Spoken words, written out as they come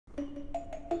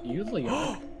usually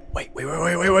are. Wait. We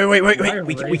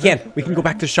can go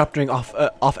back to the shop during off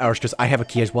hours because I have a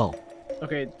key as well.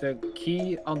 Okay, the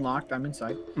key unlocked. I'm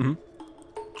inside. Mm-hmm.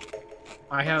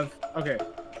 I have. Okay.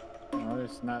 Oh,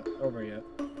 it's not over yet.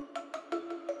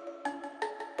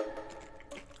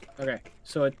 Okay,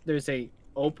 so there's a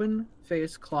open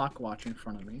face clock watch in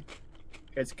front of me.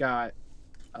 It's got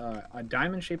a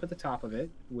diamond shape at the top of it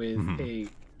with a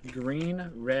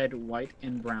green, red, white,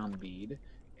 and brown bead.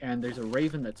 And there's a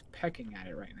raven that's pecking at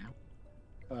it right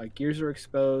now. Gears are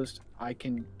exposed. I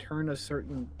can turn a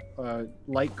certain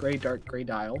light gray, dark gray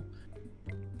dial.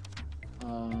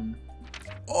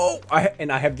 I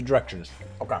have the directions.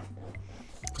 Okay.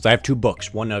 Because I have 2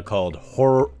 books. One called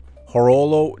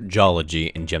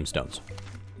Horologiology and Gemstones.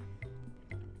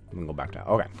 I'm going to go back to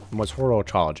okay. What's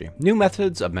horologiology? New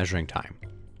methods of measuring time.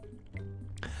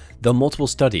 Though multiple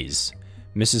studies,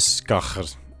 Mrs.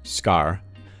 Scar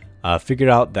figured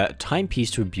out that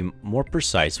timepiece would be more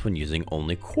precise when using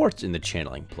only quartz in the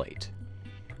channeling plate.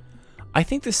 I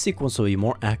think this sequence will be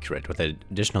more accurate with the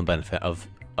additional benefit of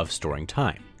storing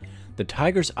time. The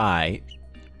tiger's eye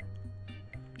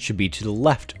should be to the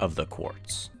left of the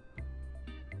quartz.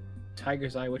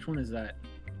 Tiger's eye, which one is that?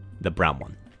 The brown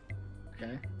one.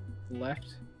 Okay.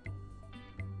 Left.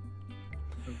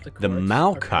 The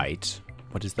malachite. Okay.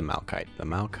 What is the malachite? The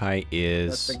malachite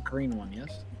is... That's the green one,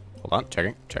 yes? Hold on,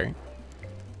 checking.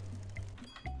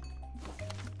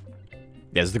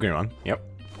 There's the green one. Yep.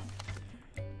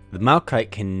 The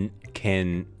malachite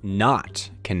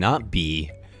cannot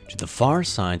be to the far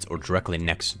sides or directly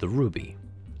next to the ruby.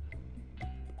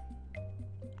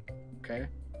 Okay,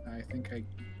 I think I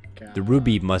got... The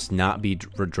ruby must not be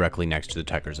directly next to the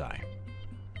tiger's eye.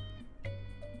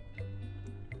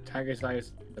 Tiger's eye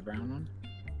is the brown one?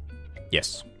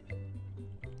 Yes.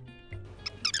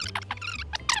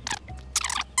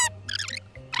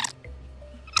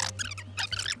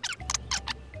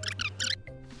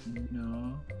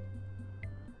 No.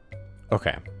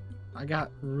 Okay. I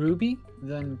got ruby,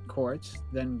 then quartz,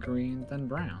 then green, then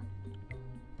brown.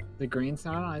 The green's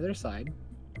not on either side.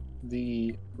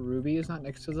 The ruby is not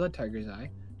next to the tiger's eye.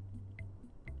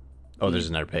 Oh, there's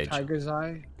another page. Tiger's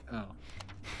eye? Oh.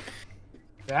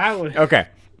 That was... Okay.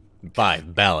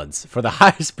 5. Balance. For the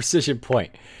highest precision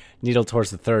point, needle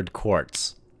towards the 3rd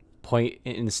quartz. Point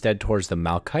instead towards the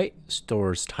malachite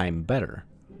stores time better.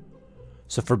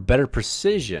 So for better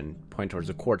precision, point towards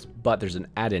the quartz, but there's an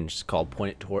add-in called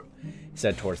point toward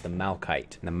instead towards the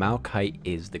malachite. And the malachite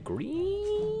is the green.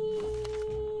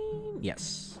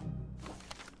 Yes.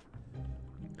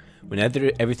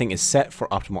 Whenever everything is set for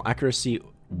optimal accuracy,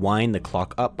 wind the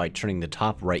clock up by turning the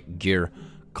top right gear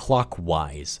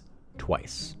clockwise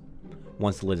twice.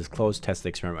 Once the lid is closed, test the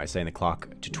experiment by setting the clock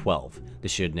to 12.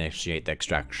 This should initiate the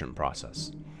extraction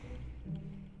process.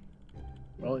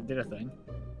 Well, it did a thing.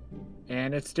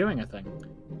 And it's doing a thing.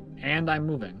 And I'm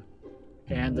moving.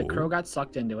 And the crow got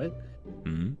sucked into it.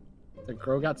 Mm-hmm. The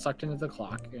crow got sucked into the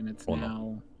clock, and it's now...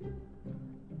 No.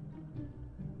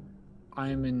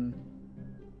 I'm in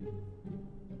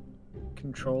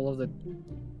control of the...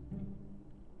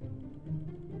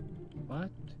 What?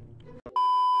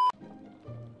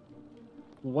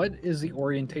 What is the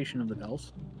orientation of the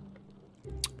bells?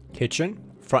 Kitchen,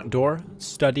 front door,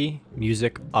 study,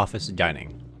 music, office,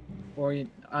 dining.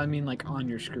 I mean, like, on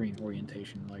your screen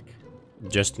orientation, like...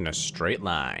 Just in a straight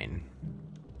line.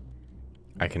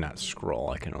 I cannot scroll.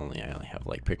 I only have,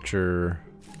 like, picture...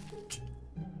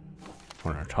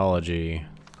 Ornithology.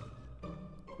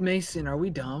 Mason, are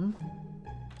we dumb?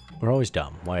 We're always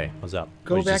dumb. Why? What's up?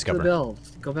 Go back to the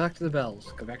bells. Go back to the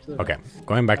bells. Go back to the bells. Okay,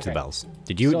 going back to the bells.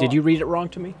 Did you read it wrong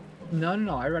to me?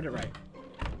 No. I read it right.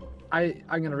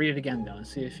 I'm gonna read it again though and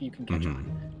see if you can catch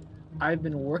on. I've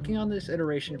been working on this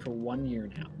iteration for 1 year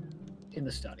now, in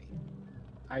the study.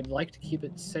 I'd like to keep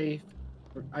it safe.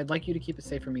 I'd like you to keep it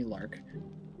safe for me, Lark.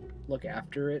 Look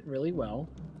after it really well,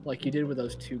 like you did with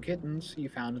those 2 kittens you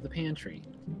found in the pantry.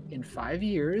 In 5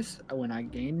 years, when I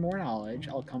gain more knowledge,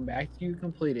 I'll come back to you,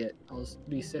 complete it. I'll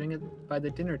be sitting by the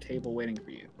dinner table waiting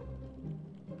for you.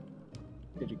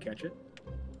 Did you catch it?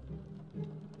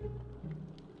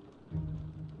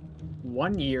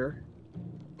 1 year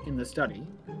in the study,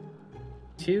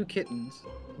 2 kittens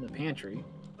in the pantry,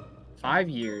 5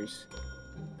 years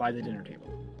by the dinner table.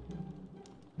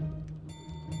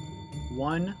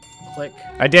 1 click.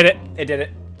 I did it. It did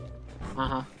it.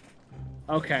 Uh-huh.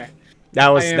 Okay. That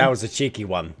was a cheeky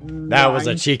one. That was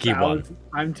a cheeky one.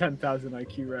 I'm 10,000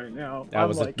 IQ right now. That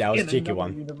was a cheeky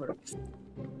one. Universe.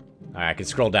 All right, I can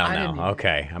scroll down now.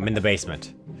 Okay, I'm in the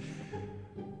basement.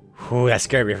 Whew, that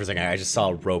scared me for a second. I just saw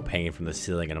a rope hanging from the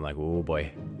ceiling, and I'm like, oh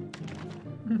boy.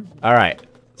 All right,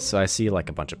 So I see like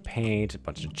a bunch of paint, a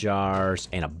bunch of jars,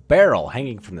 and a barrel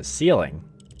hanging from the ceiling.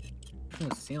 From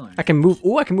the ceiling. I can move.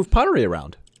 Ooh, I can move pottery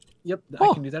around. Yep,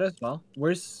 Oh. I can do that as well.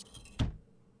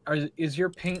 Is your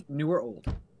paint new or old?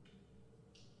 What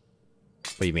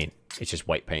do you mean? It's just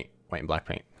white paint, white and black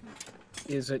paint.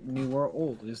 Is it new or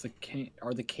old? Do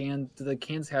the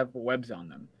cans have webs on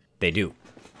them? They do.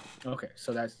 Okay,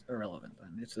 so that's irrelevant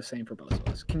then. It's the same for both of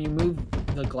us. Can you move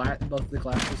the both the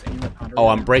glasses and the pottery? Oh,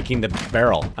 I'm breaking the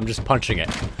barrel. I'm just punching it.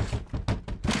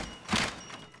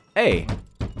 Hey.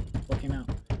 What came out?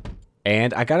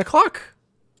 And I got a clock.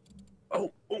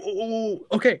 Oh,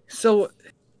 okay. So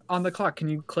on the clock, can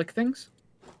you click things?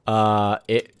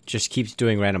 It just keeps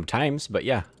doing random times, but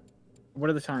yeah. What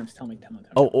are the times? Tell me.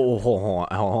 Oh, hold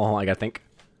on. I gotta think.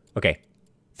 Okay.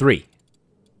 3.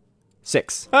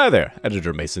 6. Hi there,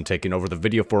 Editor Mason taking over the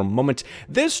video for a moment.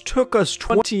 This took us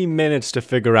 20 minutes to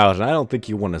figure out, and I don't think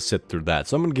you want to sit through that,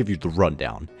 so I'm gonna give you the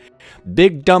rundown.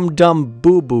 Big dumb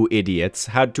boo-boo idiots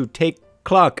had to take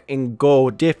clock and go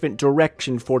different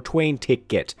direction for train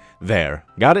ticket. There.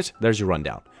 Got it? There's your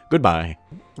rundown. Goodbye.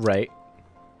 Right.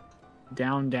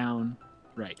 Down,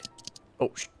 right.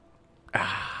 Oh, I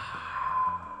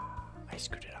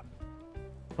screwed it up.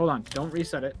 Hold on, don't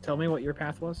reset it. Tell me what your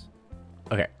path was.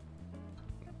 Okay.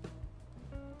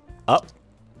 Up.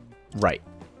 Right.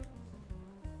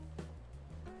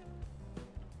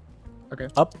 Okay.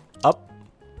 Up.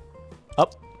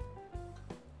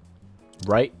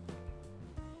 Right.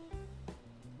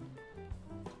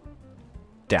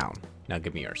 Down. Now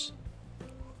give me yours.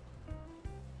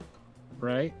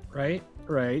 Right. Right.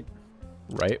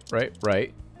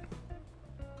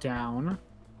 Down.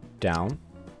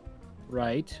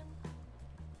 Right.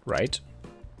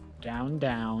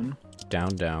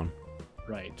 Down.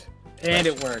 Right. And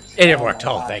it worked. And it worked.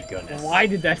 Oh, thank goodness. Why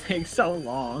did that take so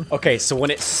long? Okay, so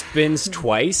when it spins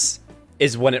twice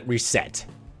is when it reset.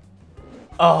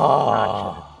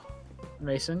 Oh.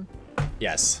 Mason,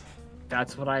 Yes.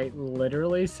 that's what I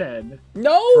literally said.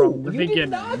 No, From the you beginning. did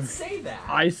not say that.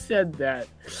 I said that.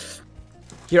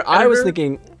 Here, I was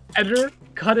thinking. Editor,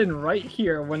 cut in right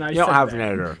here when I said You don't have that. an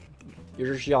editor.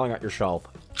 You're just yelling at yourself.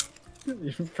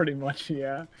 Pretty much,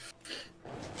 yeah.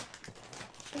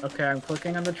 Okay, I'm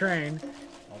clicking on the train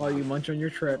while you munch on your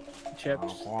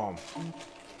chips. Oh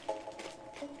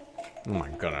my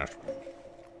goodness.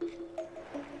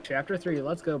 Chapter 3,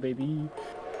 let's go, baby.